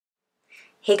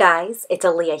Hey guys, it's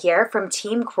Aaliyah here from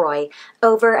Team Croy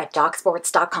over at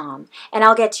DocSports.com, and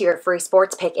I'll get to your free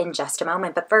sports pick in just a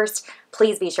moment. But first,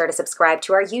 please be sure to subscribe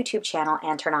to our YouTube channel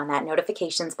and turn on that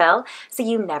notifications bell so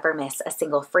you never miss a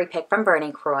single free pick from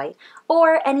Vernon Croy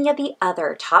or any of the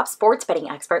other top sports betting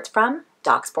experts from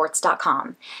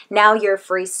DocSports.com. Now your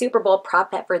free Super Bowl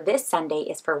prop bet for this Sunday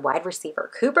is for wide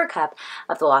receiver Cooper Kupp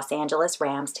of the Los Angeles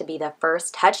Rams to be the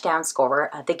first touchdown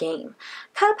scorer of the game.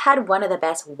 Kupp had one of the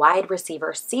best wide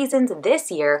receiver seasons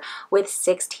this year with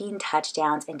 16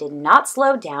 touchdowns and did not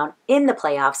slow down in the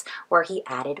playoffs where he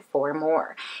added 4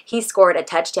 more. He scored a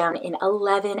touchdown in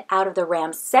 11 out of the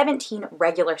Rams' 17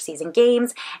 regular season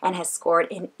games and has scored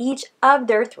in each of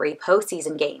their 3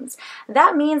 postseason games.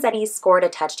 That means that he's scored a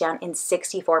touchdown in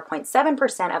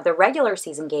 64.7% of the regular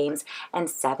season games and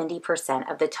 70%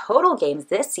 of the total games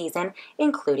this season,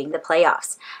 including the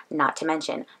playoffs. Not to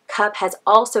mention, Kupp has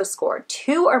also scored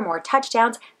 2 or more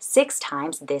touchdowns 6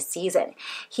 times this season.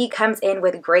 He comes in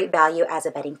with great value as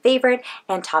a betting favorite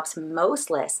and tops most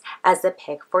lists as the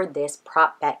pick for this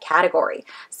prop bet category.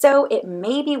 So it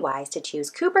may be wise to choose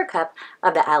Cooper Kupp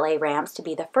of the LA Rams to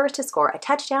be the first to score a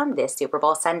touchdown this Super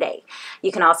Bowl Sunday.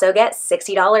 You can also get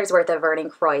 $60 worth of Vernon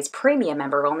Croy's premium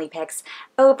member-only picks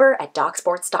over at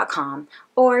DocSports.com,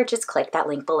 or just click that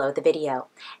link below the video.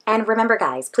 And remember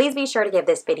guys, please be sure to give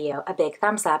this video a big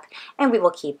thumbs up and we will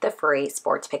keep the free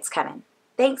sports picks coming.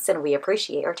 Thanks, and we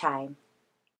appreciate your time.